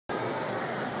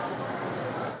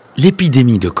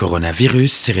L'épidémie de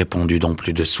coronavirus s'est répandue dans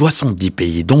plus de 70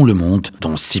 pays dans le monde,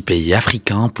 dont 6 pays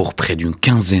africains pour près d'une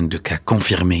quinzaine de cas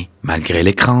confirmés. Malgré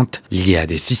les craintes liées à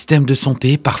des systèmes de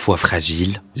santé parfois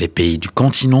fragiles, les pays du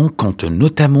continent comptent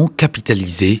notamment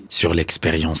capitaliser sur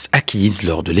l'expérience acquise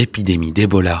lors de l'épidémie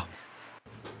d'Ebola.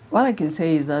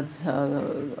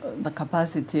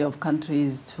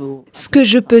 Ce que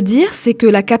je peux dire, c'est que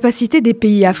la capacité des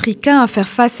pays africains à faire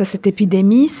face à cette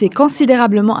épidémie s'est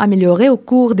considérablement améliorée au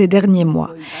cours des derniers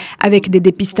mois. Avec des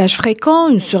dépistages fréquents,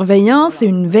 une surveillance et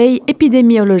une veille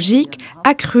épidémiologique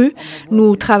accrue,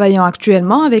 nous travaillons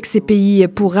actuellement avec ces pays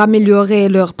pour améliorer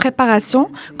leur préparation,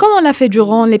 comme on l'a fait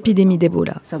durant l'épidémie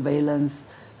d'Ebola.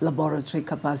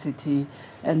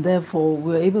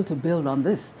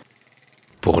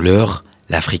 Pour l'heure,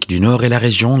 l'Afrique du Nord est la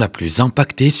région la plus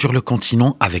impactée sur le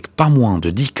continent avec pas moins de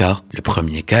 10 cas. Le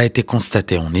premier cas a été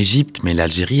constaté en Égypte, mais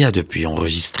l'Algérie a depuis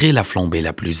enregistré la flambée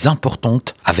la plus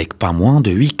importante avec pas moins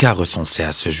de 8 cas recensés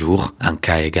à ce jour. Un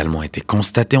cas a également été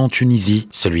constaté en Tunisie,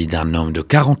 celui d'un homme de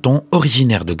 40 ans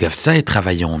originaire de Gafsa et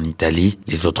travaillant en Italie.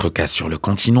 Les autres cas sur le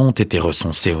continent ont été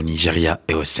recensés au Nigeria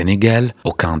et au Sénégal.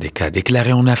 Aucun des cas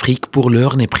déclarés en Afrique pour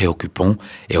l'heure n'est préoccupant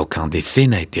et aucun décès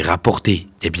n'a été rapporté.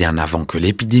 Et bien avant que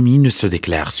l'épidémie ne se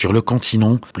déclare sur le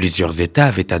continent, plusieurs États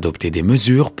avaient adopté des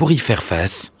mesures pour y faire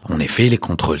face. En effet, les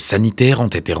contrôles sanitaires ont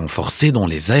été renforcés dans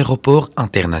les aéroports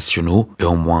internationaux et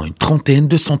au moins une trentaine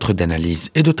de centres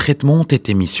d'analyse et de traitement ont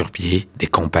été mis sur pied. Des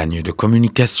campagnes de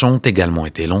communication ont également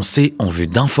été lancées en vue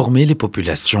d'informer les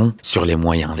populations sur les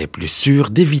moyens les plus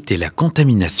sûrs d'éviter la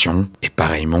contamination. Et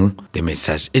pareillement, des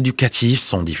messages éducatifs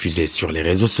sont diffusés sur les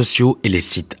réseaux sociaux et les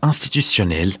sites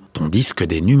institutionnels, tandis que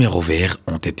des numéros verts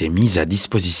ont été mis à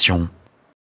disposition.